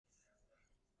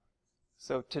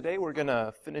So today we're going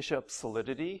to finish up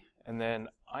Solidity, and then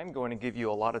I'm going to give you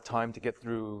a lot of time to get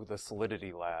through the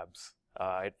Solidity labs.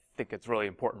 I think it's really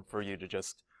important for you to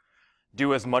just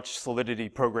do as much Solidity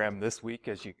programming this week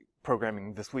as you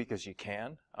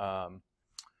can.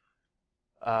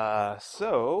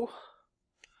 So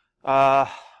the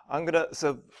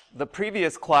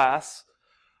previous class,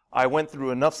 I went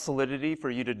through enough Solidity for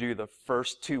you to do the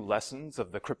first 2 lessons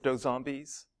of the crypto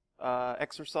zombies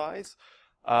exercise.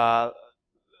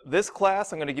 This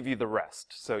class, I'm going to give you the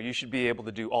rest, so you should be able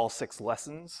to do all 6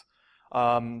 lessons.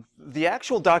 The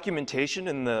actual documentation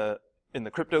in the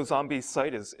crypto zombies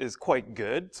site is quite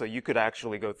good, so you could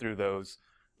actually go through those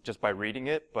just by reading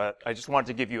it, but I just wanted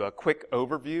to give you a quick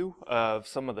overview of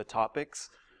some of the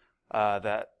topics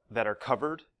that are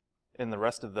covered in the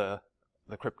rest of the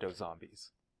crypto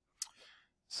zombies.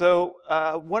 So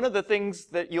one of the things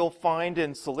that you'll find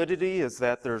in Solidity is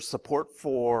that there's support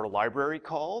for library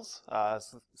calls,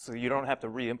 so you don't have to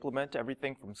re-implement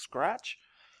everything from scratch.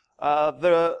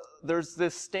 There's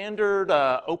this standard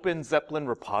Open Zeppelin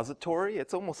repository.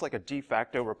 It's almost like a de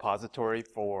facto repository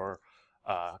for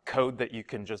code that you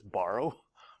can just borrow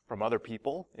from other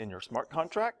people in your smart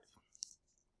contract.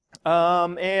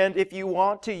 And if you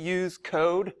want to use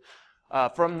code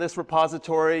from this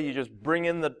repository, you just bring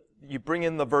in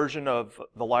the version of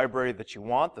the library that you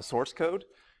want, the source code,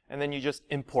 and then you just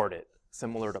import it,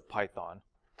 similar to Python.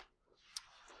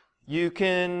 You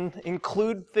can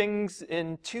include things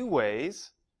in 2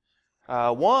 ways.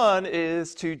 One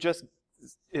is to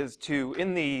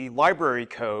in the library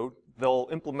code, they'll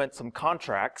implement some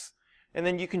contracts, and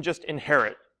then you can just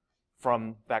inherit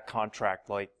from that contract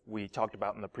like we talked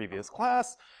about in the previous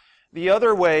class. The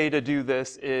other way to do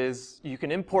this is you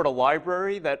can import a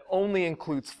library that only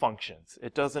includes functions.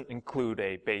 It doesn't include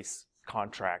a base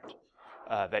contract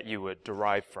that you would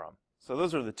derive from. So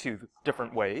those are the 2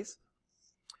 different ways.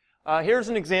 Here's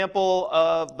an example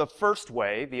of the first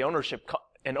way.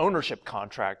 An ownership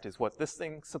contract is what this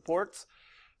thing supports.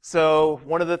 So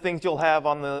one of the things you'll have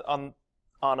on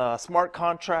a smart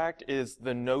contract is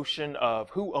the notion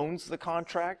of who owns the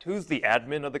contract, who's the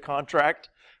admin of the contract,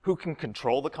 who can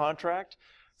control the contract.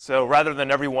 So rather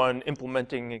than everyone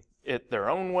implementing it their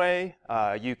own way,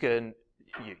 you can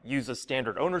use a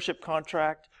standard ownership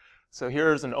contract. So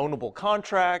here's an ownable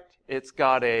contract. It's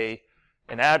got an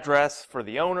address for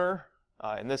the owner.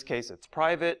 In this case, it's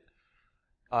private.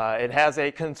 It has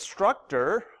a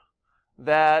constructor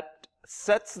that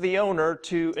sets the owner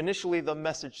to initially the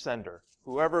message sender.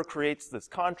 Whoever creates this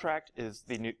contract is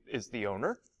the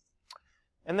owner.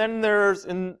 And then there's,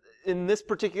 in this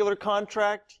particular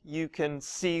contract, you can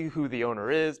see who the owner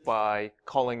is by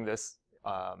calling this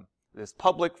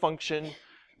public function,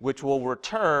 which will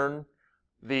return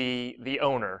the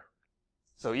owner.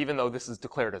 So even though this is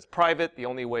declared as private, the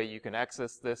only way you can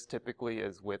access this typically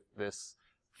is with this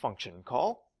function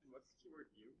call. What's the keyword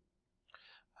view?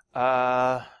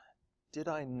 Did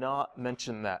I not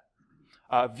mention that?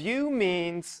 View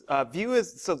means, view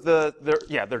is, so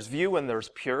there's view and there's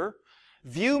pure.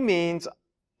 View means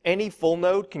any full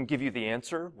node can give you the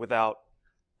answer without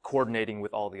coordinating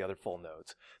with all the other full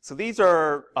nodes. So these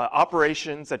are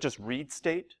operations that just read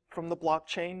state from the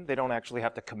blockchain. They don't actually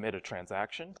have to commit a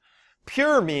transaction.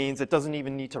 Pure means it doesn't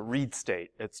even need to read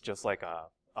state. It's just like a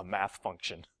math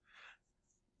function.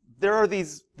 There are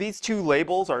these 2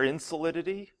 labels are in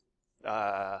Solidity.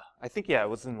 I think, yeah, it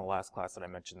was in the last class that I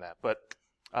mentioned that, but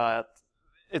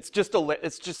it's just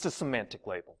a semantic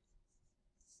label.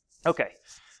 Okay,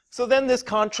 so then this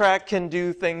contract can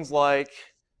do things like,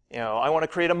 I want to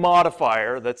create a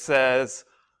modifier that says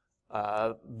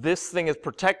this thing is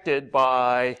protected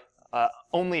by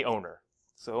only owner.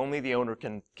 So only the owner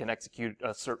can execute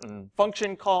a certain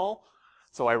function call.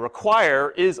 So I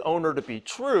require isOwner to be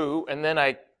true, and then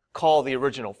I call the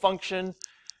original function.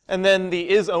 And then the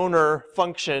isOwner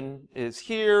function is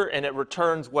here, and it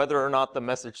returns whether or not the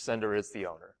message sender is the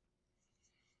owner.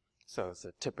 So it's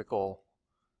a typical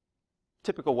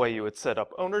way you would set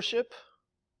up ownership.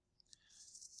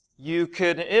 You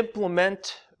could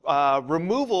implement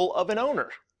removal of an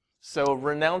owner. So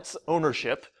renounce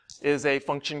ownership is a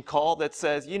function call that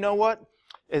says, you know what?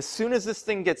 As soon as this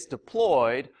thing gets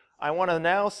deployed, I want to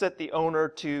now set the owner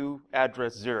to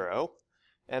address 0.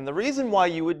 And the reason why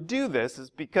you would do this is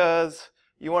because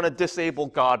you want to disable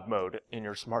God mode in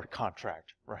your smart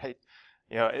contract, right?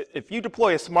 If you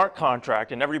deploy a smart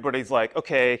contract and everybody's like,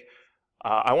 okay,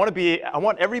 I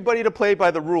want everybody to play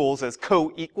by the rules as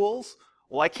co-equals.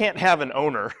 Well, I can't have an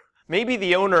owner. Maybe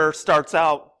the owner starts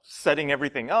out setting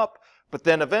everything up, but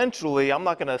then eventually I'm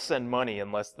not going to send money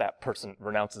unless that person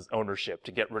renounces ownership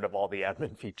to get rid of all the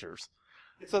admin features.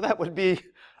 So that would be,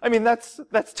 I mean, that's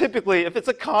typically, if it's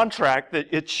a contract, that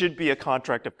it should be a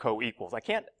contract of co-equals. I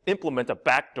can't implement a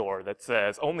backdoor that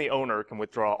says only owner can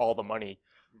withdraw all the money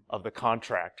of the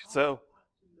contract. So,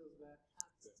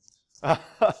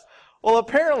 well,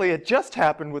 apparently it just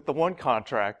happened with the one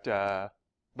contract,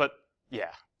 but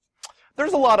yeah.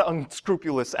 There's a lot of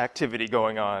unscrupulous activity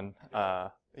going on,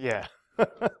 yeah.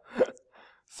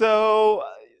 So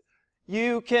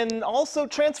you can also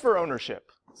transfer ownership.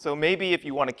 So maybe if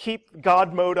you want to keep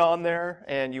God mode on there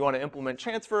and you want to implement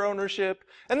transfer ownership,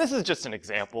 and this is just an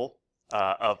example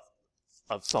of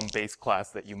some base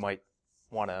class that you might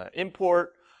want to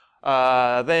import,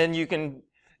 then you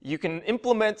can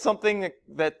implement something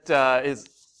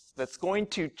that's going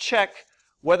to check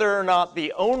whether or not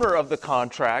the owner of the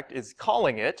contract is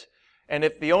calling it. And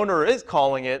if the owner is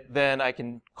calling it, then I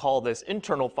can call this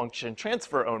internal function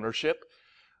transfer ownership,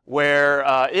 where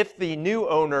if the new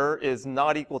owner is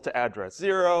not equal to address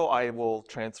 0, I will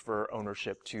transfer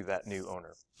ownership to that new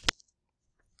owner.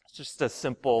 It's just a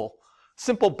simple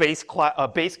base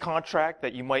contract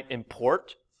that you might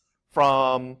import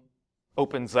from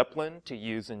OpenZeppelin to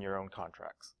use in your own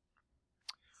contracts.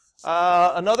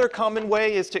 Another common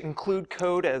way is to include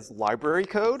code as library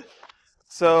code.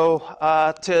 So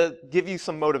to give you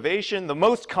some motivation, the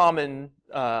most common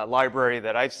library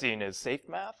that I've seen is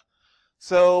SafeMath.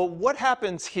 So what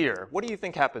happens here? What do you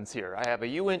think happens here? I have a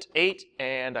uint 8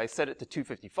 and I set it to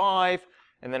 255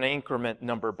 and then I increment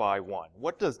number by 1.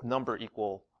 What does number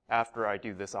equal after I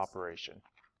do this operation?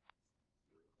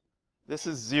 This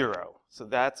is 0, so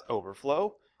that's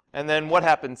overflow. And then what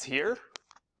happens here?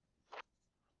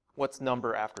 What's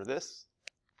number after this?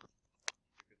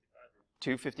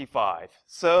 255.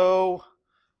 So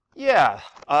yeah,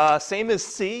 same as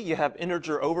C, you have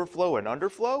integer overflow and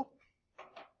underflow.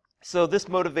 So this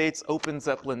motivates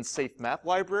OpenZeppelin's SafeMath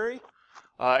library.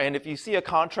 And if you see a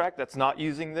contract that's not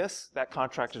using this, that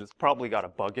contract has probably got a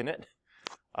bug in it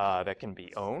that can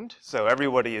be owned. So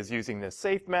everybody is using this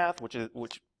SafeMath,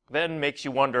 which then makes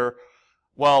you wonder,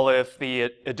 well, if the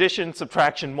addition,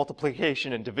 subtraction,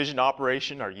 multiplication, and division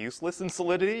operation are useless in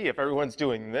Solidity, if everyone's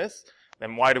doing this,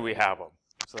 then why do we have them?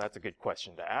 So that's a good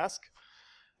question to ask.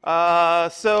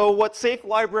 So what the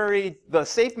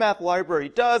SafeMath library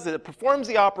does is it performs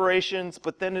the operations,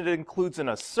 but then it includes an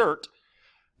assert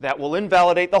that will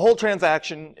invalidate the whole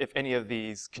transaction if any of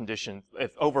these conditions,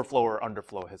 if overflow or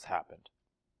underflow has happened.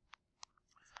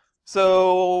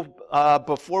 So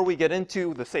before we get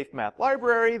into the SafeMath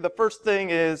library, the first thing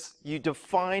is you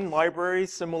define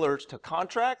libraries similar to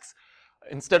contracts.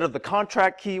 Instead of the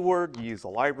contract keyword, you use a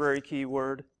library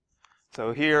keyword.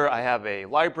 So here I have a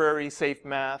library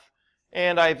SafeMath,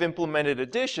 and I've implemented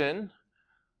addition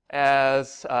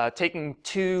as taking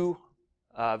two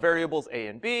variables A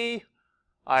and B.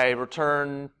 I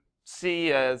return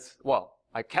C as, well,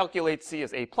 I calculate C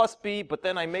as A plus B, but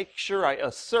then I make sure I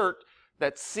assert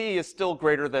that C is still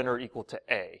greater than or equal to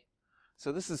A.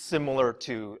 So this is similar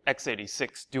to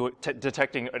x86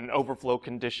 detecting an overflow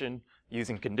condition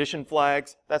using condition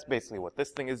flags. That's basically what this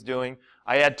thing is doing.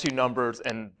 I add two numbers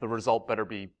and the result better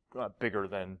be bigger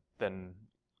than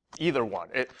either one.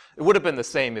 It would have been the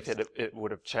same if it would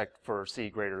have checked for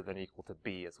C greater than or equal to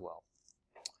B as well.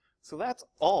 So that's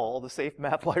all the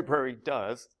SafeMath library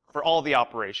does for all the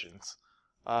operations.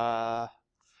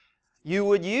 You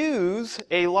would use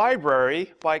a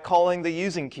library by using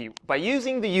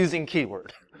the using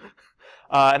keyword.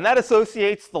 And that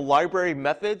associates the library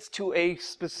methods to a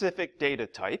specific data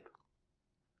type.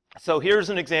 So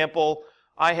here's an example.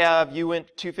 I have uint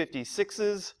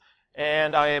 256s,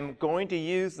 and I am going to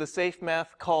use the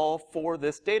SafeMath call for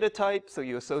this data type. So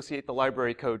you associate the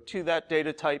library code to that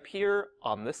data type here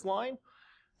on this line.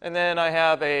 And then I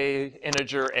have a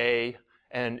integer A,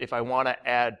 and if I want to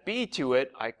add B to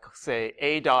it, I say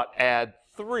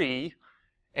a.add3,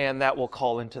 and that will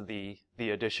call into the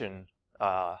addition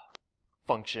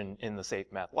function in the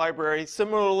SafeMath library.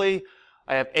 Similarly,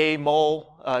 I have a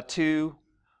mul2,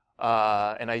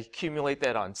 and I accumulate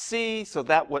that on C. So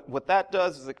that what that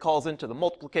does is it calls into the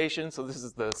multiplication. So this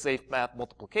is the SafeMath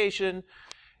multiplication.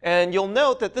 And you'll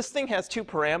note that this thing has two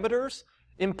parameters.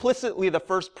 Implicitly, the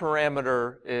first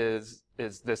parameter is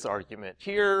this argument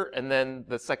here, and then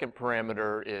the second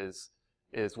parameter is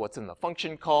what's in the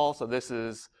function call. So this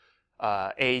is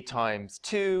A times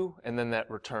 2, and then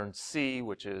that returns C,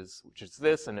 which is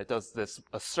this, and it does this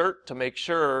assert to make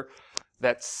sure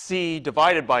that C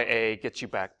divided by A gets you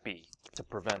back B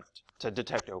to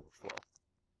detect overflow.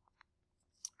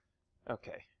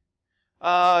 Okay.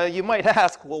 You might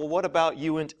ask, well, what about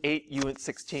uint 8, uint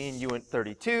 16, uint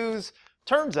 32s?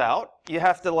 Turns out you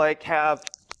have to have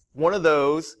one of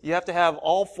those. You have to have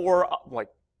all four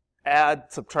add,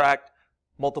 subtract,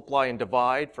 multiply, and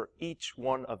divide for each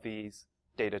one of these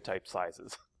data type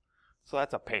sizes. So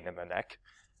that's a pain in the neck,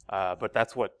 but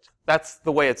that's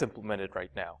the way it's implemented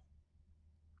right now.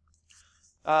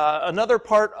 Another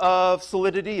part of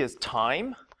Solidity is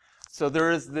time. So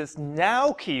there is this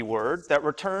now keyword that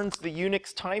returns the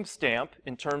Unix timestamp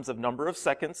in terms of number of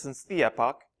seconds since the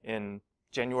epoch in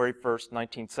January 1st,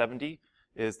 1970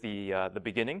 is the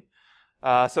beginning.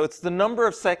 So it's the number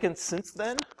of seconds since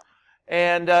then.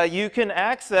 And you can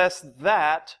access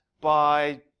that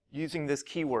by using this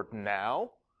keyword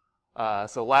now.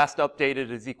 So last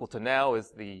updated is equal to now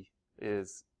is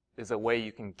a way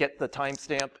you can get the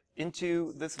timestamp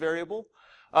into this variable.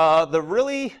 The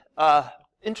really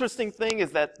interesting thing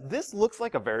is that this looks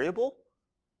like a variable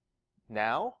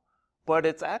now, but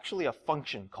it's actually a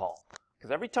function call.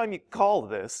 Because every time you call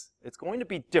this, it's going to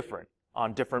be different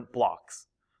on different blocks.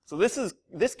 So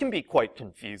this can be quite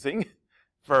confusing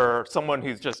for someone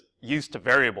who's just used to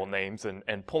variable names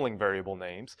and pulling variable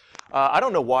names. I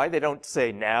don't know why they don't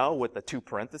say now with the 2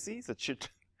 parentheses. It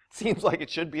seems like it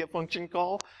should be a function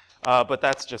call, but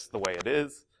that's just the way it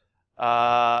is.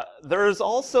 There's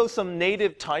also some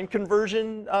native time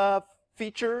conversion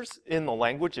features in the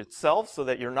language itself so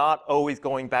that you're not always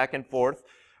going back and forth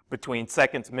between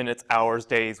seconds, minutes, hours,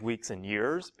 days, weeks, and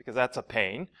years, because that's a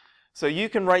pain. So you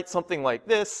can write something like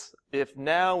this. If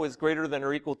now is greater than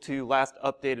or equal to last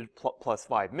updated plus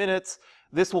 5 minutes,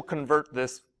 this will convert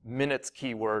this minutes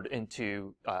keyword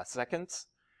into seconds,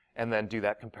 and then do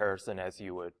that comparison as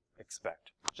you would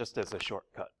expect, just as a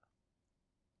shortcut.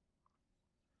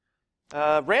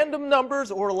 Random numbers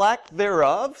or lack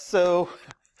thereof. So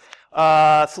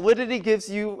Solidity gives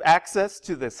you access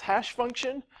to this hash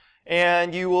function,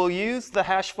 and you will use the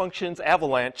hash function's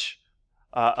avalanche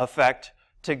effect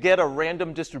to get a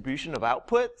random distribution of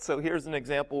output. So here's an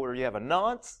example where you have a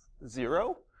nonce,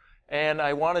 0, and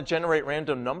I want to generate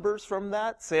random numbers from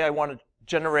that. Say I want to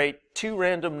generate 2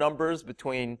 random numbers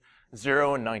between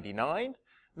 0 and 99.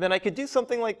 Then I could do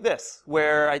something like this,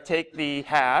 where I take the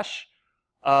hash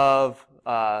of,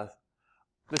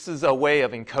 this is a way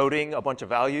of encoding a bunch of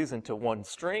values into one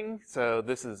string. So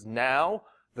this is now,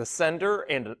 the sender,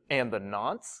 and the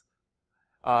nonce.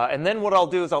 And then what I'll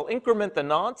do is I'll increment the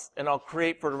nonce, and I'll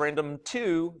create for random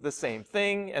 2 the same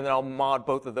thing, and then I'll mod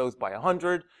both of those by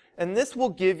 100. And this will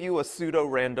give you a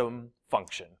pseudo-random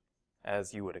function,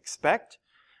 as you would expect.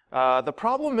 The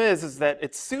problem is that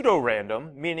it's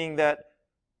pseudo-random, meaning that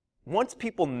once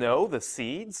people know the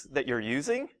seeds that you're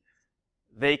using,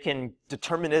 they can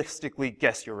deterministically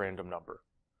guess your random number.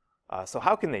 So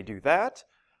how can they do that?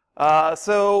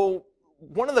 So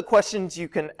one of the questions you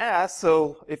can ask,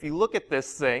 so if you look at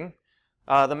this thing,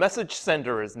 the message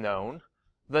sender is known.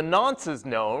 The nonce is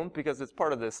known because it's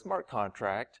part of this smart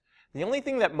contract. The only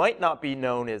thing that might not be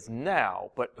known is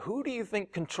now, but who do you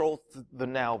think controls the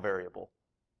now variable?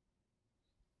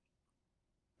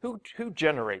 Who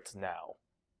generates now?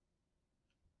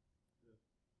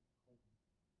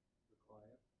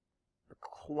 The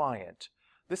client.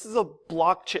 This is a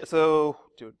blockchain. So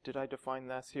did I define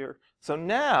this here? So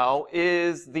now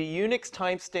is the Unix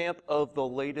timestamp of the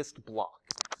latest block.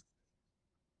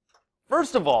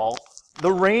 First of all,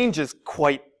 the range is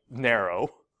quite narrow,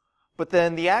 but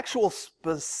then the actual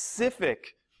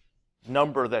specific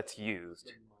number that's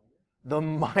used, the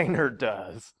miner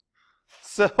does.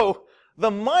 So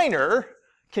the miner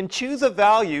can choose a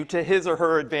value to his or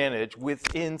her advantage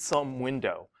within some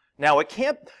window. Now it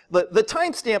can't, the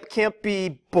timestamp can't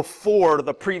be before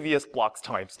the previous block's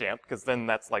timestamp, because then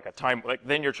that's like a time, like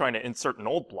then you're trying to insert an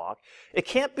old block. It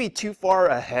can't be too far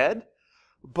ahead,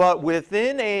 but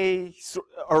within a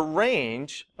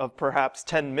range of perhaps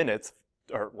 10 minutes,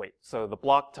 or wait, so the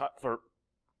block time for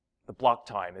the block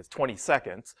time is 20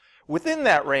 seconds. Within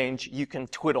that range, you can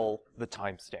twiddle the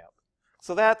timestamp.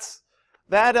 So that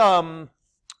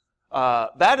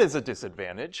is a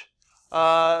disadvantage.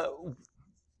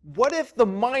 What if the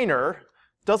miner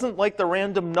doesn't like the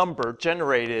random number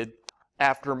generated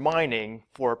after mining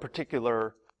for a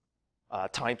particular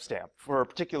timestamp, for a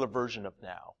particular version of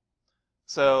now?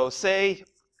 So say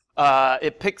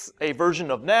it picks a version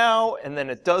of now, and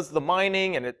then it does the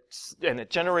mining, and it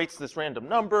generates this random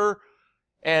number,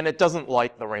 and it doesn't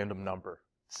like the random number.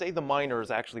 Say the miner is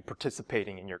actually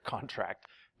participating in your contract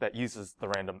that uses the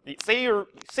random. Say you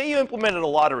implemented a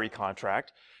lottery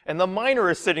contract, and the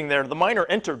miner is sitting there. The miner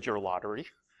entered your lottery,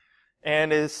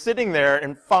 and is sitting there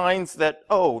and finds that,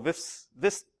 oh, this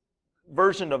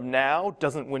version of now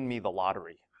doesn't win me the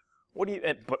lottery. What do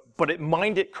you? But it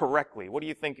mined it correctly. What do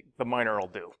you think the miner will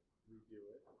do? Redo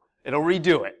it. It'll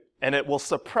redo it, and it will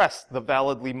suppress the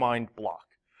validly mined block.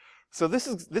 So this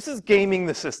is gaming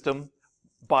the system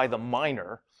by the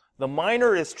miner. The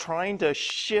miner is trying to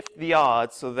shift the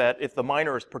odds so that if the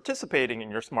miner is participating in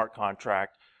your smart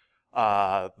contract,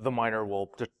 the miner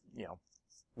will,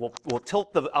 will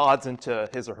tilt the odds into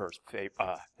his or her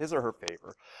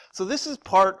favor. So this is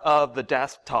part of the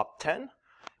desktop 10,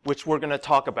 which we're going to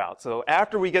talk about. So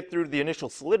after we get through the initial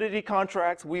Solidity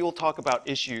contracts, we will talk about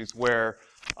issues where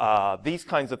these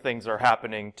kinds of things are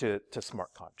happening to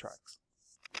smart contracts.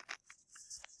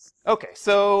 Okay,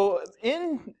 so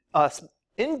in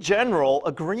general,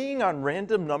 agreeing on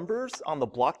random numbers on the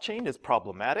blockchain is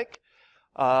problematic.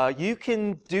 You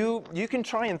can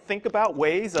try and think about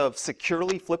ways of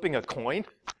securely flipping a coin,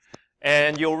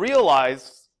 and you'll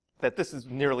realize that this is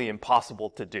nearly impossible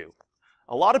to do.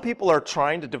 A lot of people are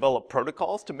trying to develop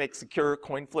protocols to make secure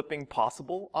coin flipping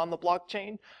possible on the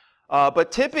blockchain,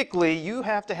 but typically you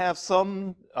have to have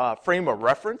some frame of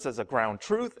reference as a ground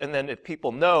truth, and then if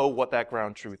people know what that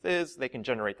ground truth is, they can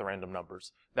generate the random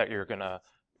numbers that you're going to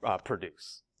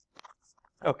produce.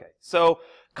 Okay, so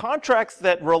contracts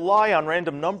that rely on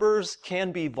random numbers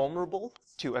can be vulnerable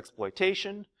to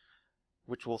exploitation,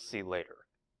 which we'll see later.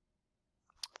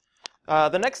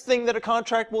 The next thing that a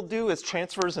contract will do is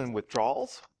transfers and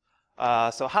withdrawals.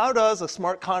 So how does a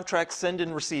smart contract send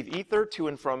and receive Ether to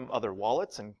and from other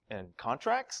wallets and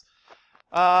contracts?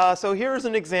 So here's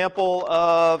an example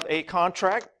of a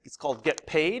contract. It's called Get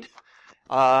Paid.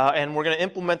 And we're going to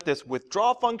implement this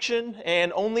withdraw function,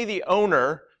 and only the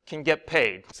owner can get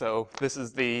paid. So this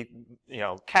is the,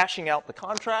 cashing out the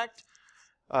contract.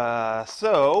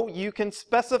 So you can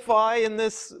specify in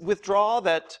this withdraw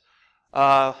that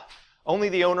only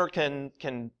the owner can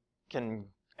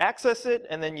access it,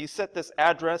 and then you set this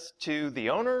address to the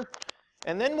owner.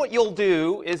 And then what you'll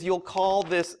do is you'll call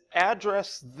this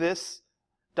address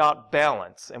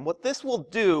this.balance. And what this will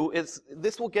do is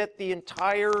this will get the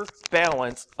entire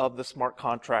balance of the smart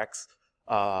contract's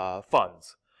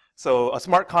funds. So a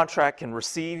smart contract can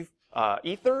receive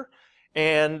Ether,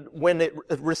 and when it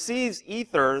receives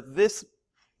Ether, this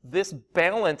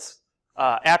balance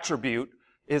attribute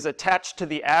is attached to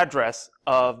the address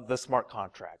of the smart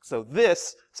contract. So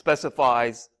this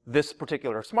specifies this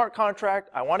particular smart contract.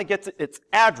 I want to get to its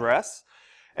address,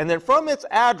 and then from its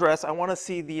address, I want to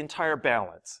see the entire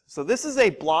balance. So this is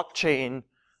a blockchain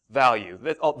value.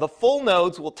 The full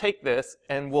nodes will take this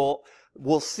and we'll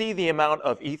see the amount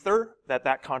of Ether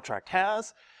that contract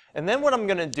has. And then what I'm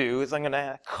going to do is I'm going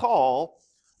to call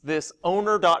this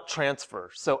owner.transfer.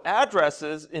 So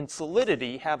addresses in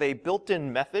Solidity have a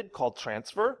built-in method called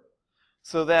transfer,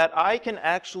 so that I can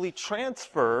actually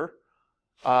transfer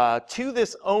to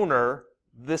this owner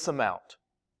this amount.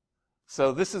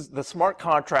 So this is the smart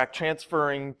contract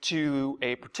transferring to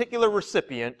a particular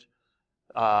recipient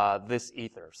this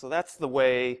Ether. So that's the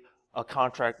way a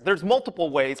contract, there's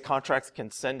multiple ways contracts can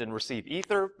send and receive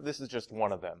Ether. This is just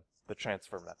one of them, the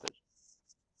transfer method.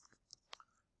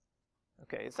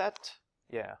 Okay, is that,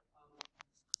 yeah.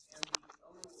 And the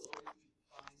owner will always be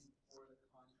defined for the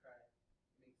contract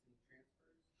making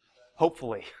transfers?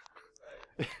 Hopefully.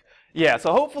 Yeah,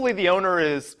 so hopefully the owner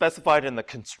is specified in the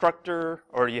constructor,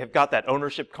 or you have got that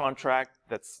ownership contract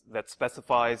that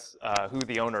specifies who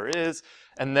the owner is,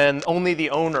 and then only the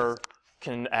owner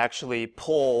can actually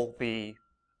pull the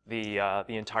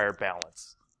entire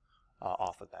balance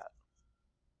off of that.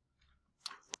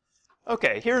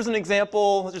 Okay, here's an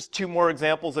example, just two more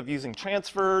examples of using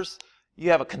transfers. You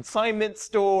have a consignment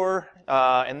store,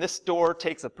 and this store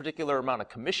takes a particular amount of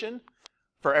commission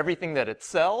for everything that it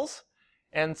sells.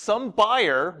 And some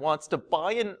buyer wants to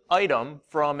buy an item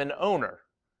from an owner.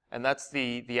 And that's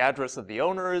the address of the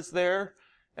owner is there.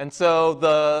 And so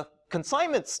the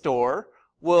consignment store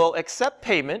will accept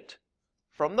payment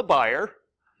from the buyer,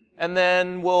 and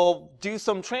then we'll do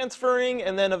some transferring,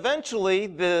 and then eventually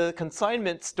the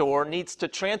consignment store needs to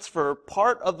transfer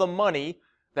part of the money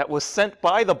that was sent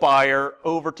by the buyer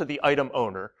over to the item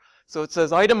owner. So it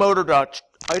says item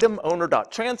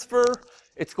owner.transfer.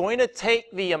 It's going to take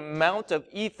the amount of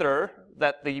Ether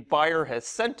that the buyer has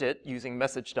sent it using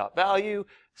message.value,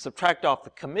 subtract off the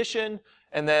commission,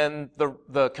 and then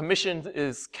the commission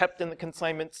is kept in the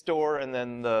consignment store, and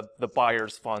then the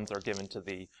buyer's funds are given to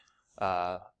the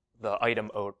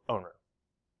item owner.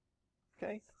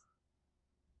 Okay.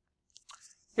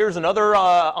 Here's another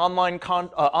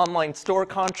online store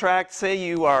contract. Say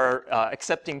you are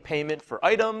accepting payment for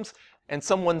items, and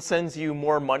someone sends you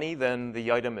more money than the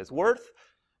item is worth.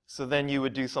 So then you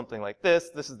would do something like this.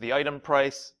 This is the item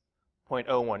price,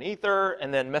 0.01 Ether,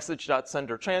 and then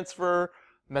message.senderTransfer,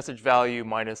 message value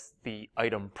minus the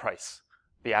item price,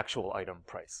 the actual item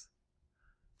price.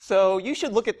 So you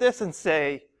should look at this and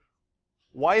say,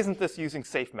 why isn't this using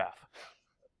safe math?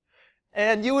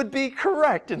 And you would be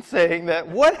correct in saying that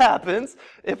what happens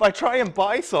if I try and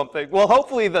buy something? Well,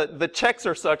 hopefully the checks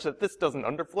are such that this doesn't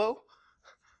underflow,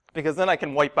 because then I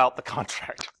can wipe out the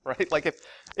contract, right? Like if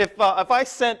I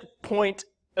sent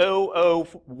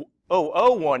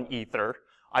 0.00001 ether,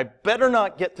 I better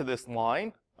not get to this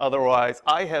line, otherwise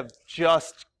I have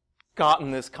just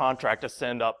gotten this contract to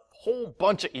send a whole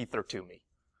bunch of ether to me.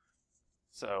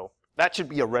 So that should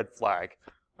be a red flag.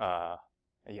 Yeah.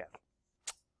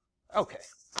 Okay.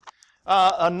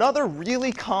 Another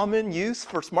really common use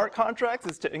for smart contracts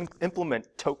is to implement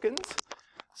tokens.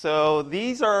 So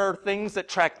these are things that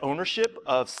track ownership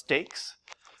of stakes.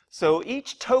 So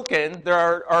each token,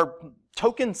 there are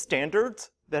token standards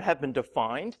that have been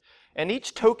defined, and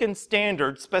each token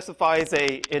standard specifies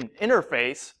an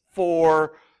interface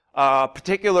for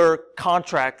particular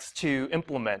contracts to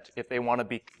implement if they want to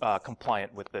be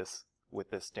compliant with this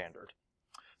standard.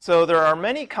 So there are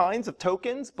many kinds of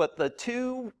tokens, but the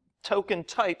two token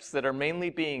types that are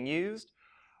mainly being used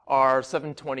are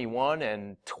 721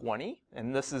 and 20.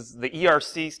 And this is, the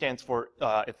ERC stands for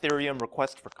Ethereum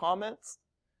Request for Comments,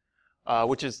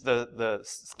 which is the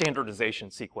standardization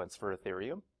sequence for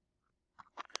Ethereum.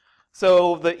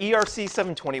 So the ERC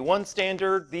 721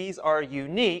 standard, these are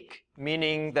unique,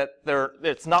 meaning that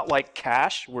it's not like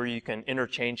cash where you can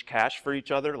interchange cash for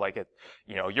each other, like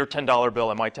your $10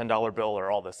 bill and my $10 bill are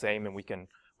all the same and we can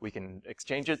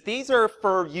exchange it. These are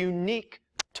for unique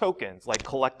tokens like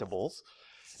collectibles,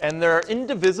 and they're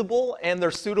indivisible and they're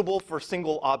suitable for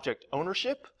single object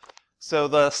ownership. So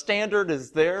the standard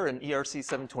is there in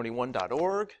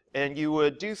erc721.org, and you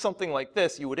would do something like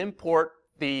this. You would import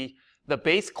the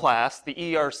base class, the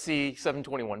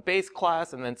ERC721 base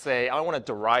class, and then say, I want to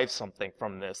derive something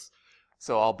from this.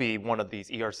 So I'll be one of these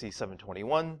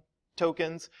ERC721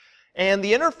 tokens. And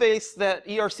the interface that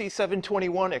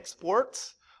ERC721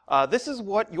 exports, this is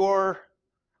what your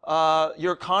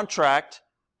contract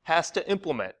has to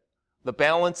implement. The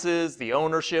balances, the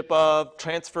ownership of,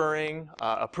 transferring,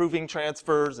 approving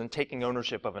transfers, and taking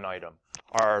ownership of an item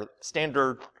are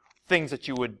standard things that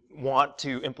you would want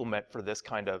to implement for this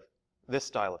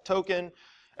style of token.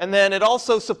 And then it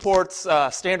also supports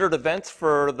standard events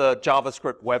for the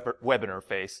JavaScript web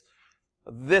interface.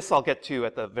 This I'll get to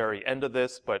at the very end of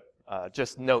this, but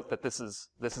just note that this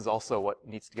is also what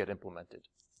needs to get implemented.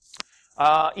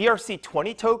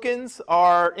 ERC20 tokens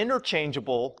are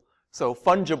interchangeable, so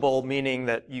fungible, meaning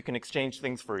that you can exchange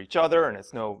things for each other and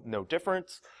it's no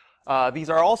difference. These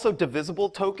are also divisible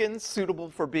tokens, suitable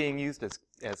for being used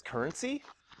as currency.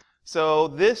 So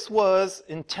this was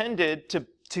intended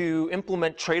to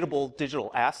implement tradable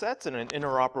digital assets in an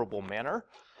interoperable manner.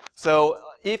 So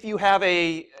if you have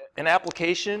an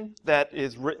application that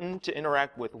is written to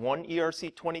interact with one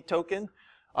ERC20 token,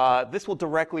 this will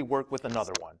directly work with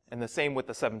another one, and the same with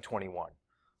the 721.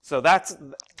 So that's,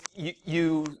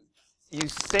 you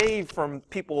save from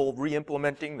people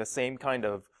re-implementing the same kind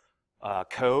of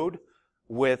code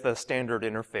with a standard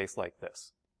interface like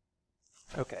this.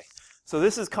 Okay. So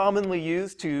this is commonly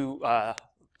used to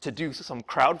do some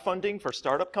crowdfunding for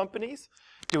startup companies,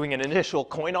 doing an initial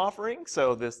coin offering.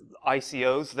 So this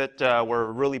ICOs that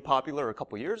were really popular a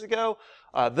couple years ago,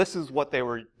 this is what they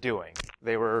were doing.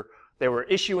 They were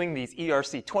issuing these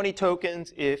ERC20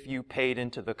 tokens if you paid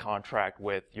into the contract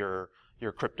with your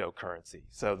cryptocurrency.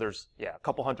 So there's a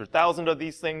couple 100,000 of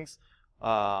these things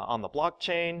on the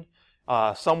blockchain.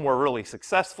 Some were really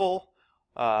successful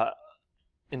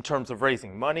in terms of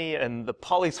raising money, and the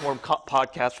Polyswarm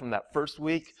podcast from that first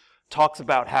week talks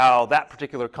about how that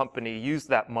particular company used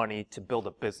that money to build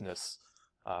a business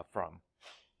from.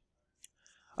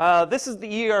 This is the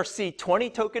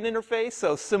ERC20 token interface,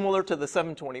 so similar to the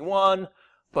 721,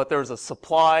 but there's a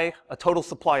total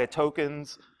supply of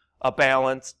tokens, a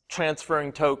balance,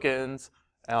 transferring tokens,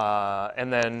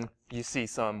 and then you see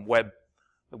some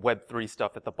Web3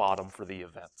 stuff at the bottom for the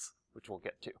events, which we'll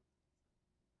get to.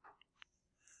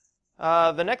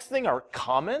 The next thing are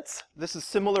comments. This is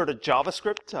similar to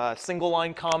JavaScript,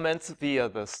 single-line comments via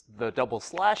the double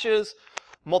slashes,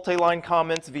 multi-line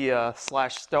comments via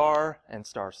 /* and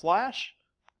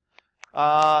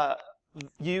 //.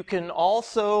 You can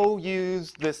also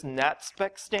use this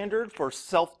NatSpec standard for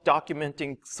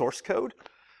self-documenting source code.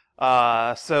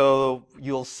 So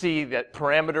you'll see that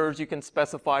parameters you can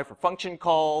specify for function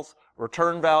calls,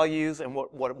 return values, and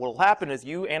what will happen is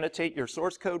you annotate your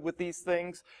source code with these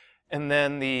things, and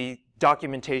then the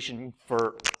documentation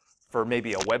for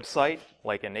maybe a website,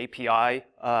 like an API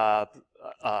a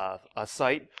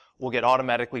site, will get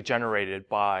automatically generated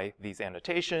by these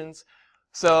annotations.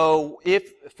 So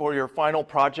if, for your final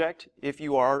project, if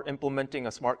you are implementing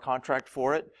a smart contract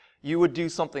for it, you would do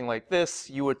something like this.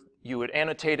 You would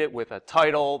annotate it with a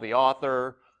title, the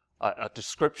author, a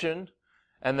description.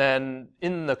 And then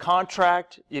in the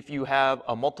contract, if you have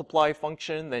a multiply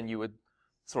function, then you would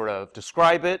sort of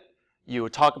describe it. You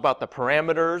would talk about the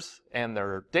parameters and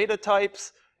their data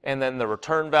types, and then the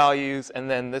return values, and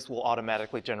then this will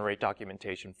automatically generate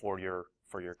documentation for your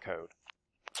code.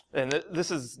 And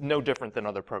this is no different than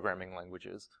other programming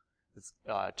languages. It's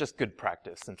just good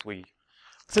practice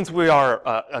since we are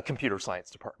a computer science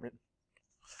department.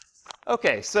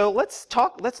 Okay, so let's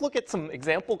look at some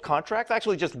example contracts,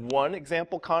 actually just one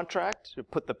example contract to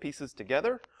put the pieces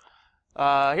together.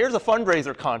 Here's a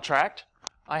fundraiser contract.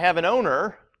 I have an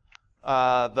owner,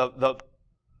 the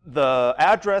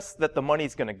address that the money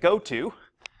is going to go to.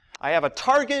 I have a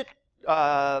target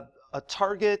balance,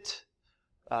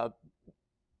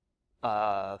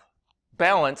 a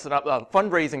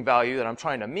fundraising value that I'm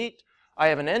trying to meet. I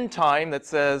have an end time that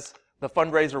says the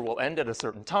fundraiser will end at a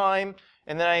certain time.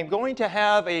 And then I'm going to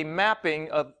have a mapping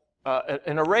of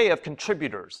an array of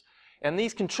contributors. And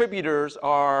these contributors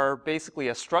are basically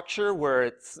a structure where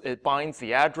it binds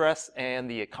the address and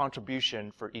the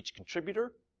contribution for each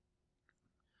contributor.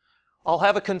 I'll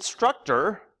have a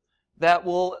constructor that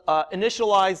will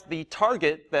initialize the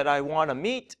target that I want to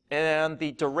meet and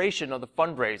the duration of the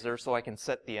fundraiser so I can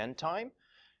set the end time.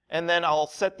 And then I'll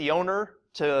set the owner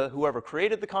to whoever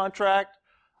created the contract.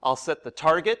 I'll set the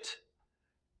target.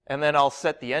 And then I'll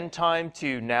set the end time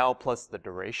to now plus the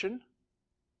duration.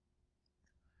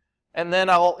 And then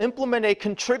I'll implement a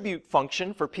contribute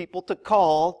function for people to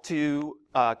call to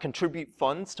contribute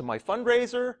funds to my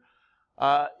fundraiser.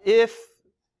 If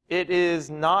it is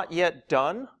not yet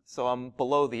done, so I'm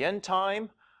below the end time,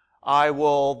 I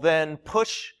will then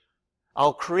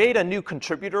I'll create a new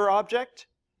contributor object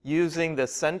using the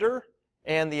sender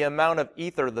and the amount of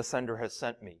ether the sender has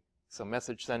sent me. So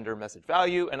message sender, message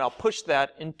value, and I'll push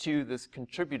that into this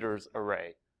contributors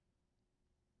array.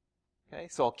 Okay,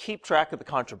 so I'll keep track of the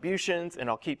contributions and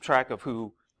I'll keep track of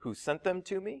who sent them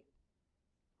to me.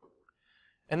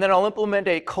 And then I'll implement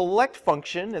a collect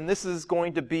function, and this is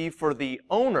going to be for the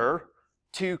owner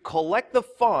to collect the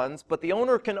funds, but the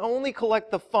owner can only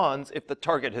collect the funds if the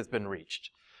target has been reached.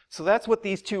 So that's what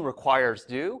these two requires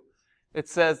do. It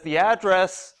says the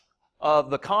address of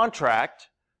the contract,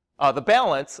 the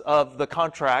balance of the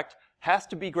contract has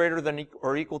to be greater than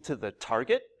or equal to the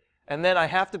target, and then I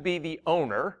have to be the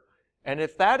owner. And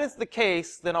if that is the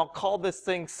case, then I'll call this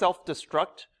thing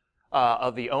self-destruct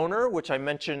of the owner, which I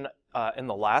mentioned in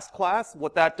the last class.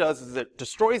 What that does is it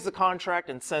destroys the contract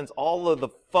and sends all of the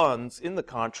funds in the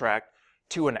contract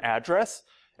to an address.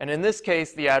 And in this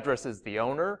case, the address is the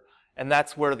owner, and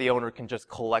that's where the owner can just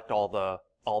collect all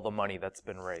the money that's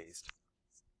been raised.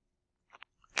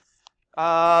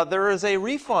 There is a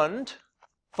refund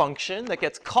function that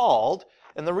gets called,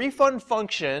 and the refund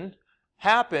function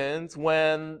happens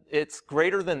when it's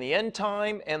greater than the end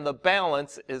time and the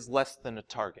balance is less than a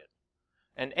target.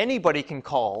 And anybody can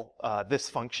call this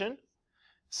function.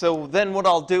 So then what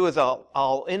I'll do is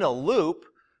I'll in a loop,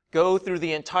 go through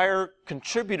the entire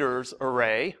contributors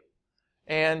array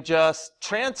and just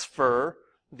transfer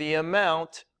the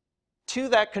amount to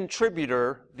that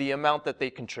contributor, the amount that they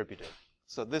contributed.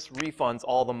 So this refunds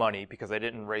all the money because I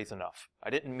didn't raise enough. I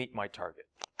didn't meet my target.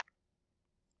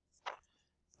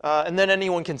 And then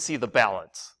anyone can see the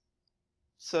balance.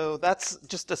 So that's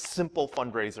just a simple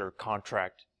fundraiser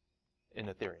contract in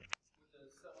Ethereum. With the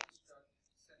self-destruct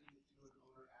sending it to an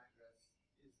owner address,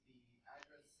 is the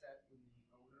address set when the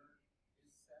owner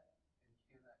is set, and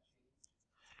can that change?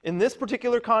 In this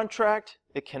particular contract,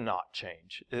 it cannot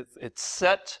change. It's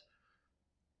set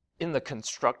in the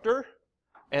constructor,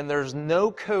 and there's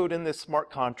no code in this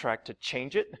smart contract to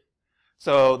change it.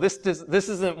 So this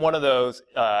isn't one of those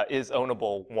is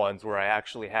ownable ones where I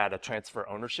actually had a transfer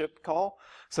ownership call.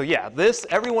 So yeah,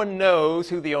 everyone knows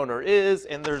who the owner is,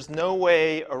 and there's no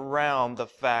way around the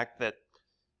fact that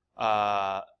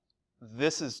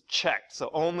this is checked.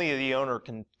 So only the owner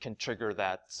can trigger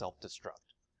that self-destruct.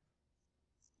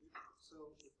 So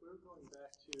if we're going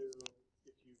back to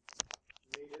if you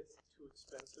made it too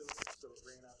expensive so it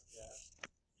ran out of gas,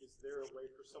 is there a way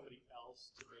for somebody else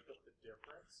to make up the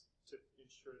difference to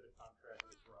ensure the contract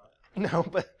is run? No,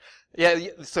 but yeah,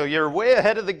 so you're way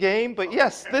ahead of the game. But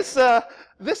yes, this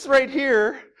right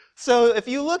here. So if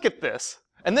you look at this,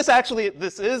 and this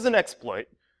is an exploit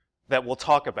that we'll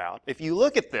talk about. If you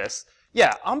look at this,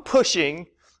 yeah, I'm pushing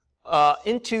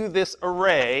into this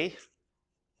array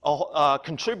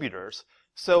contributors.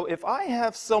 So if I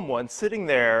have someone sitting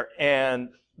there and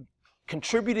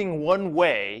contributing one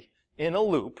way in a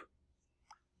loop,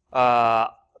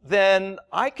 then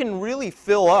I can really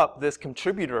fill up this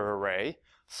contributor array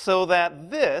so that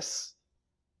this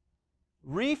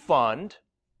refund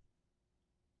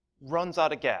runs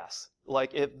out of gas.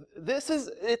 Like if this is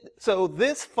it, so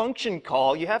this function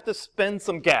call, you have to spend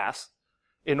some gas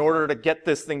in order to get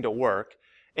this thing to work.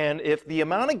 And if the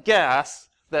amount of gas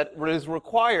that is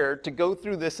required to go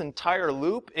through this entire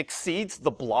loop exceeds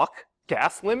the block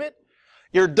gas limit,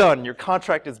 you're done. Your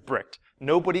contract is bricked.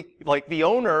 Nobody, like the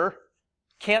owner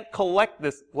can't collect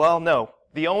this. Well, no,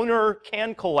 the owner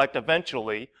can collect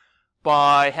eventually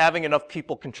by having enough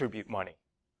people contribute money.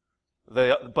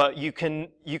 But you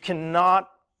cannot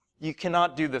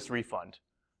do this refund.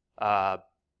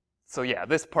 So yeah,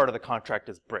 this part of the contract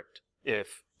is bricked.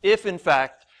 If in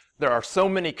fact there are so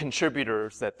many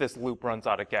contributors that this loop runs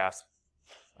out of gas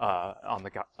on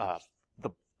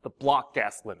the block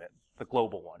gas limit, the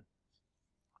global one.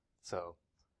 So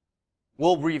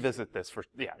we'll revisit this for,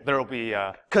 yeah, there'll be,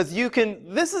 because you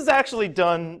can, this is actually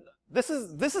done, this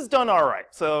is done all right.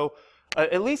 So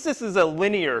at least this is a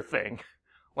linear thing.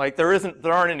 Like there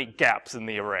aren't any gaps in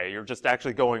the array. You're just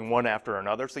actually going one after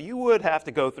another. So you would have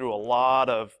to go through a lot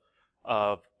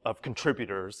of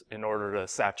contributors in order to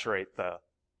saturate that.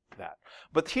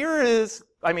 But here is,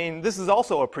 I mean, this is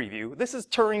also a preview. This is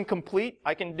Turing complete.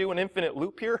 I can do an infinite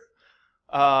loop here.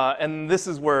 And this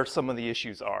is where some of the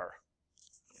issues are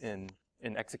in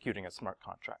executing a smart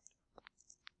contract.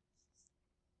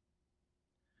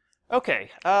 Okay,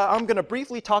 I'm going to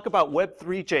briefly talk about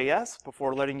Web3.js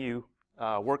before letting you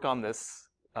work on this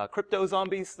crypto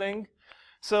zombies thing.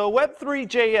 So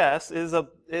Web3.js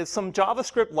is some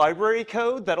JavaScript library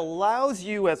code that allows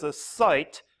you as a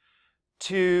site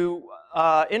to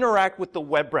interact with the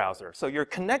web browser. So you're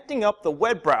connecting up the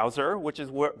web browser, which is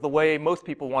the way most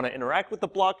people want to interact with the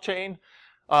blockchain.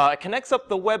 It connects up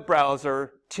the web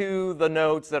browser to the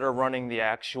nodes that are running the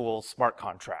actual smart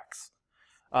contracts.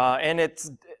 And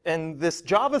this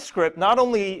JavaScript not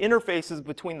only interfaces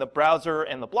between the browser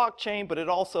and the blockchain, but it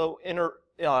also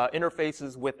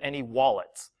interfaces with any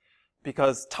wallets.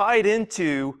 Because tied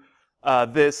into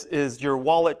this is your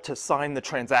wallet to sign the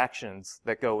transactions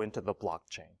that go into the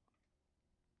blockchain.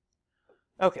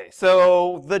 Okay,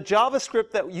 so the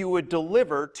JavaScript that you would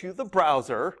deliver to the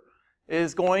browser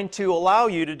is going to allow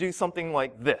you to do something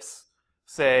like this.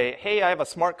 Say, hey, I have a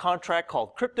smart contract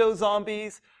called Crypto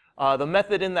Zombies. The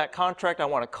method in that contract I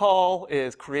want to call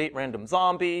is create random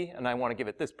zombie, and I want to give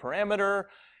it this parameter,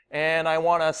 and I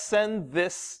want to send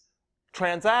this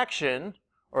transaction,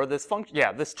 or this function,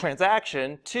 yeah, this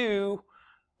transaction to,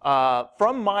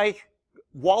 from my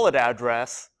wallet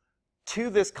address to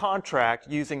this contract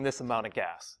using this amount of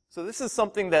gas. So this is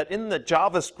something that in the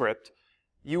JavaScript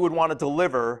you would want to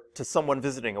deliver to someone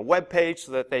visiting a web page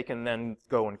so that they can then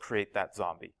go and create that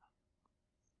zombie.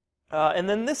 And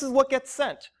then this is what gets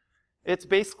sent. It's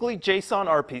basically JSON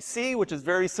RPC, which is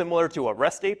very similar to a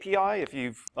REST API. If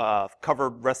you've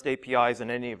covered REST APIs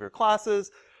in any of your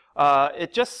classes,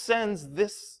 it just sends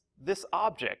this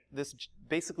object,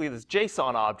 basically this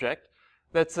JSON object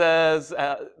that says,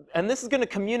 and this is going to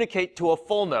communicate to a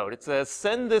full node. It says,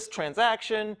 send this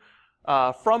transaction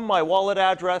from my wallet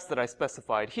address that I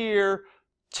specified here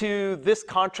to this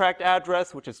contract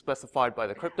address, which is specified by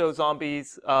the crypto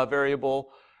zombies variable.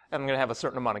 And I'm going to have a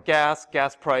certain amount of gas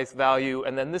price, value,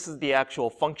 and then this is the actual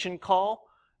function call.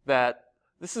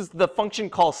 This is the function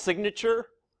call signature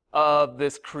of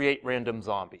this create random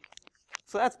zombie.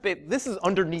 So this is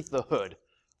underneath the hood.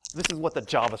 This is what the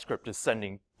JavaScript is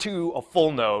sending to a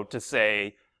full node to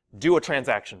say, do a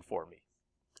transaction for me.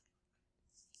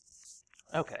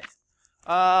 Okay.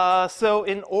 So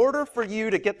in order for you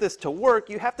to get this to work,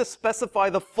 you have to specify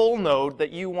the full node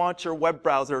that you want your web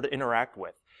browser to interact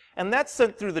with. And that's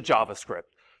sent through the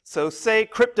JavaScript. So say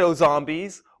Crypto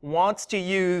Zombies wants to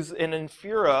use an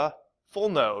Infura full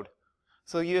node.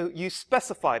 So you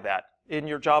specify that in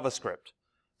your JavaScript.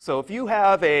 So if you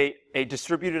have a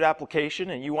distributed application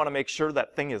and you want to make sure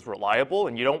that thing is reliable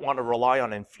and you don't want to rely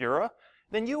on Infura,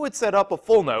 then you would set up a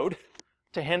full node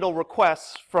to handle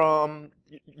requests from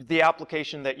the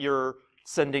application that you're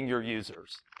sending your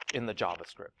users in the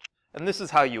JavaScript. And this is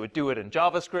how you would do it in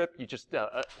JavaScript. You just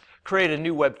create a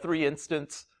new Web3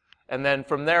 instance, and then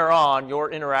from there on,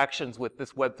 your interactions with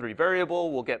this Web3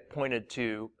 variable will get pointed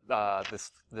to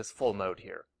this full node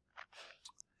here.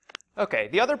 Okay,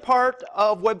 the other part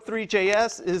of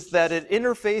Web3.js is that it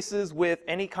interfaces with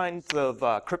any kinds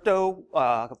of crypto,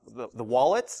 the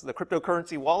wallets, the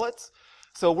cryptocurrency wallets.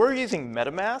 So we're using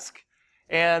MetaMask,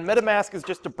 and MetaMask is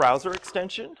just a browser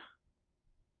extension.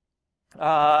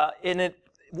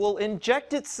 will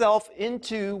inject itself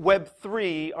into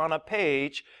Web3 on a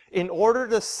page in order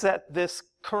to set this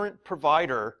current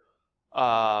provider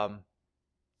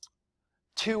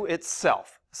to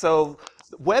itself. So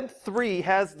Web3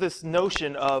 has this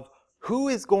notion of who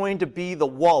is going to be the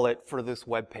wallet for this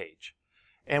web page.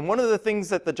 And one of the things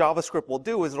that the JavaScript will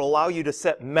do is it'll allow you to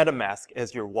set MetaMask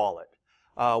as your wallet.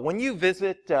 When you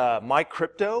visit My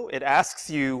Crypto, it asks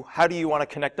you, how do you want to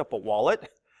connect up a wallet?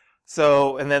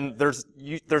 So, and then there's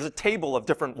a table of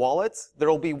different wallets. There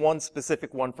will be one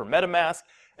specific one for MetaMask,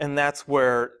 and that's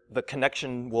where the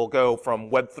connection will go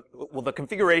from the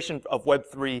configuration of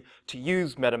Web3 to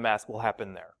use MetaMask will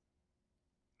happen there.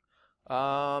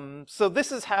 So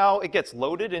this is how it gets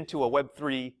loaded into a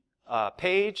Web3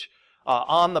 page.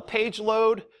 On the page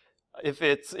load, if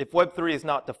Web3 is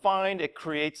not defined, it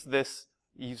creates this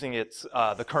using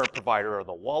the current provider of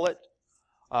the wallet.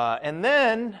 And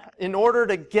then, in order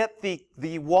to get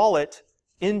the wallet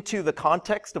into the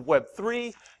context of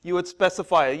Web3, you would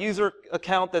specify a user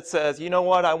account that says, you know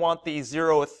what, I want the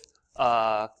 0th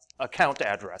account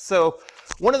address. So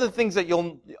one of the things that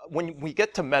when we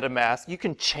get to MetaMask, you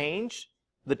can change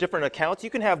the different accounts. You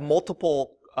can have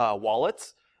multiple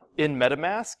wallets in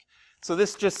MetaMask. So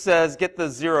this just says, get the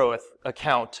 0th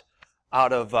account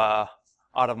out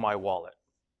of my wallet.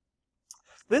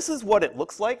 This is what it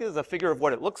looks like. This is a figure of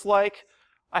what it looks like.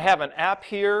 I have an app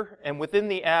here, and within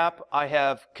the app, I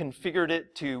have configured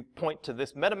it to point to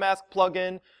this MetaMask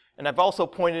plugin, and I've also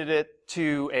pointed it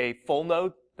to a full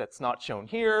node that's not shown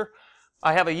here.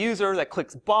 I have a user that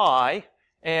clicks buy,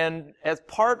 and as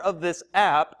part of this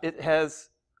app, it has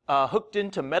hooked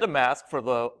into MetaMask for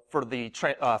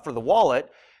the wallet.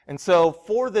 And so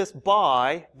for this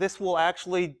buy, this will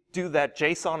actually do that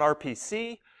JSON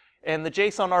RPC, and the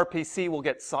JSON RPC will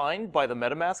get signed by the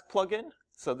MetaMask plugin.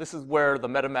 So this is where the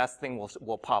MetaMask thing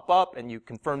will pop up, and you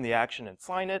confirm the action and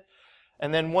sign it.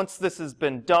 And then once this has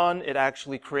been done, it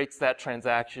actually creates that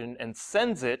transaction and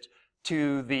sends it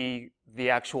to the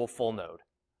actual full node.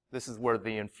 This is where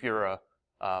the Infura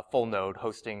full node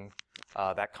hosting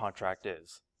that contract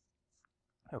is.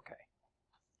 Okay.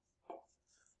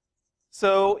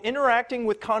 So interacting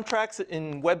with contracts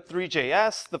in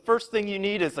Web3.js, the first thing you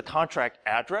need is the contract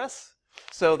address.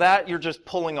 So that you're just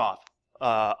pulling off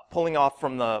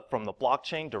from the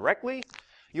blockchain directly.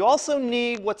 You also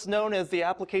need what's known as the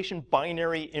application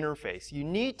binary interface. You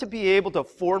need to be able to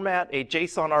format a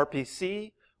JSON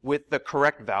RPC with the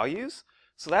correct values.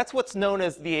 So that's what's known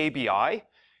as the ABI.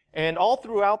 And all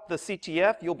throughout the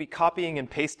CTF, you'll be copying and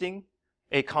pasting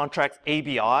a contract's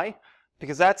ABI,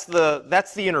 because that's the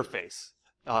interface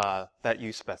that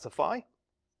you specify.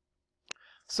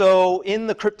 So in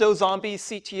the CryptoZombies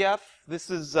CTF, this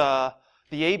is the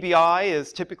ABI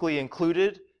is typically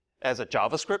included as a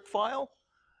JavaScript file.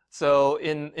 So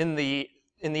in the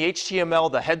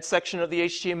HTML, the head section of the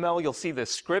HTML, you'll see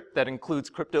this script that includes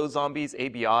CryptoZombies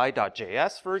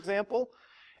ABI.js, for example.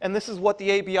 And this is what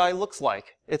the ABI looks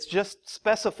like. It's just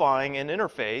specifying an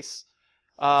interface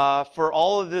for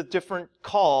all of the different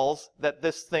calls that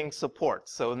this thing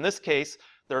supports. So in this case,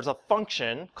 there's a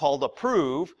function called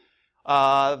approve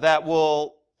that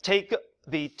will take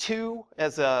the to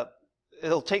as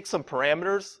it'll take some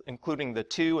parameters, including the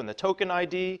to and the token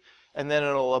ID, and then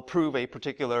it'll approve a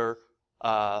particular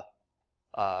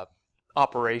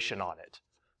operation on it.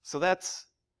 So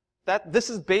this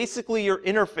is basically your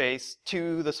interface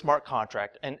to the smart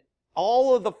contract, and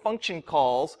all of the function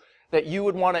calls that you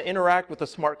would want to interact with the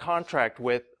smart contract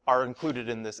with are included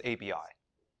in this ABI.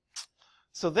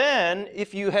 So then,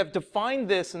 if you have defined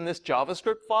this in this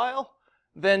JavaScript file,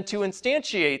 then to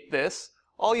instantiate this,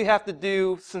 all you have to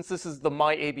do, since this is the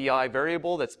myABI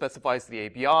variable that specifies the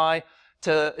ABI,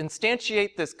 to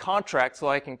instantiate this contract so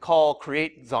I can call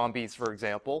create zombies, for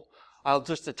example, I'll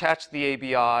just attach the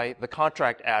ABI, the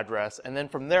contract address, and then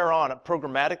from there on,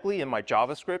 programmatically in my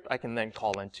JavaScript, I can then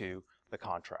call into the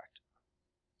contract.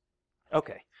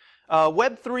 Okay.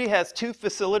 Web3 has two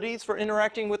facilities for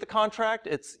interacting with the contract.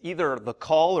 It's either the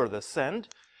call or the send.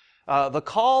 The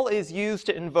call is used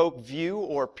to invoke view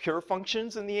or pure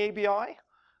functions in the ABI.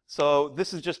 So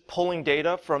this is just pulling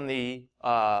data from the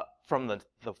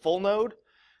full node.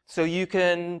 So you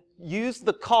can use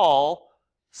the call.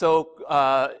 So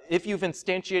if you've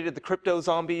instantiated the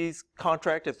CryptoZombies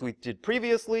contract as we did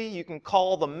previously, you can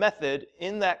call the method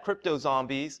in that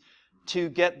CryptoZombies to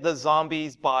get the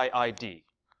zombies by ID.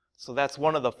 So that's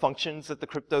one of the functions that the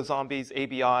CryptoZombies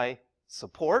ABI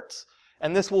supports.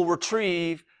 And this will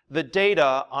retrieve the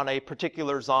data on a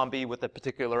particular zombie with a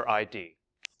particular ID.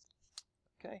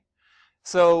 Okay.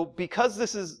 So because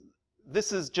this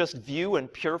is just view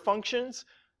and pure functions,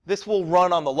 This will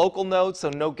run on the local node, so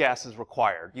no gas is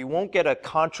required. You won't get a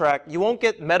contract, you won't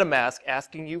get MetaMask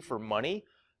asking you for money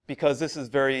because this is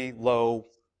very low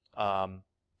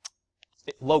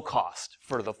cost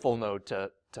for the full node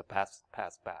to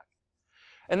pass back.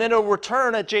 And then it'll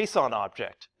return a JSON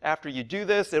object. After you do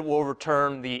this, it will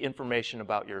return the information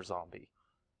about your zombie.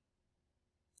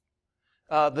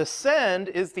 The send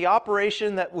is the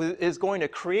operation that is going to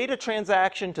create a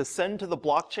transaction to send to the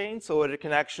blockchain so that it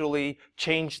can actually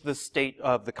change the state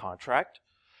of the contract.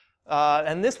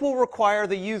 And this will require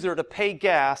the user to pay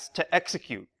gas to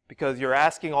execute because you're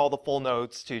asking all the full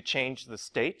nodes to change the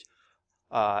state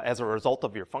as a result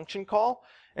of your function call.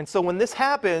 And so when this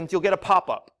happens, you'll get a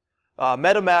pop-up.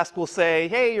 MetaMask will say,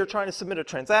 hey, you're trying to submit a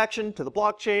transaction to the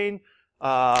blockchain.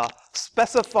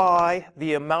 Specify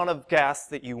the amount of gas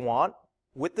that you want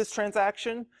with this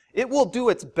transaction. It will do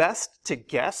its best to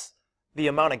guess the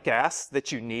amount of gas that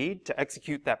you need to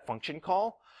execute that function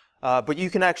call, but you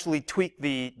can actually tweak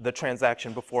the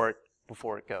transaction before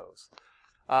it goes.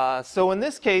 So in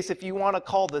this case, if you want to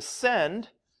call the send,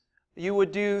 you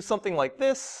would do something like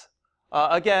this.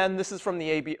 Again, this is from the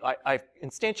AB. I've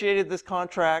instantiated this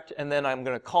contract, and then I'm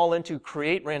going to call into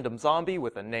create random zombie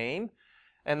with a name,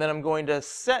 and then I'm going to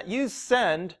use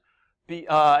send.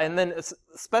 And then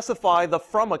specify the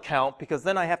from account because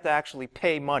then I have to actually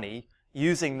pay money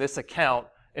using this account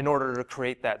in order to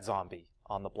create that zombie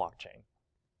on the blockchain.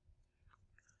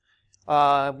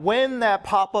 When that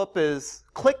pop-up is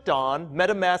clicked on,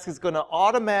 MetaMask is going to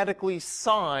automatically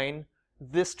sign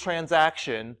this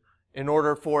transaction in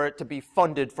order for it to be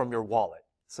funded from your wallet.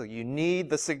 So you need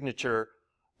the signature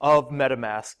of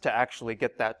MetaMask to actually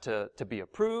get that to be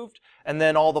approved, and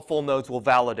then all the full nodes will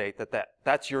validate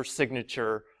that's your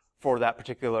signature for that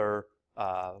particular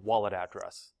wallet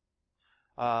address.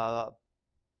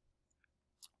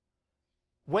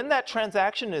 When that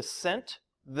transaction is sent,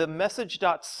 the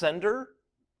message.sender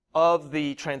of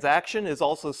the transaction is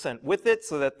also sent with it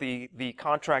so that the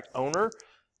contract owner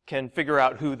can figure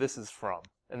out who this is from,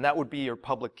 and that would be your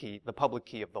public key, the public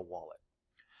key of the wallet.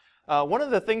 One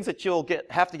of the things that you'll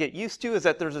have to get used to is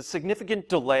that there's a significant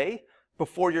delay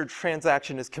before your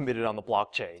transaction is committed on the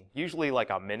blockchain. Usually like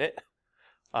a minute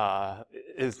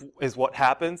is what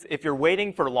happens. If you're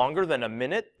waiting for longer than a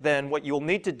minute, then what you'll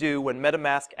need to do when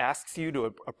MetaMask asks you to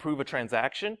approve a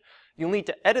transaction, you'll need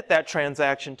to edit that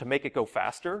transaction to make it go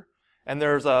faster. And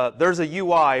there's a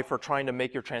UI for trying to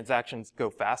make your transactions go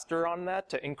faster on that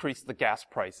to increase the gas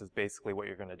price is basically what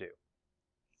you're going to do.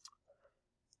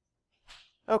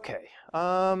 Okay.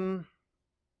 I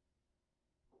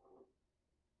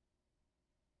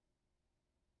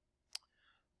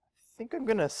think I'm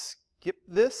going to skip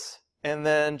this and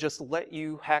then just let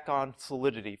you hack on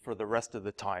Solidity for the rest of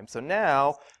the time. So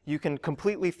now you can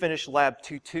completely finish Lab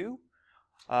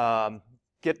 2.2.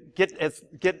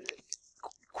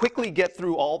 Quickly get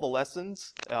through all the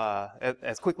lessons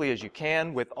as quickly as you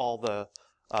can with all the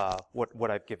what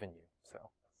I've given you.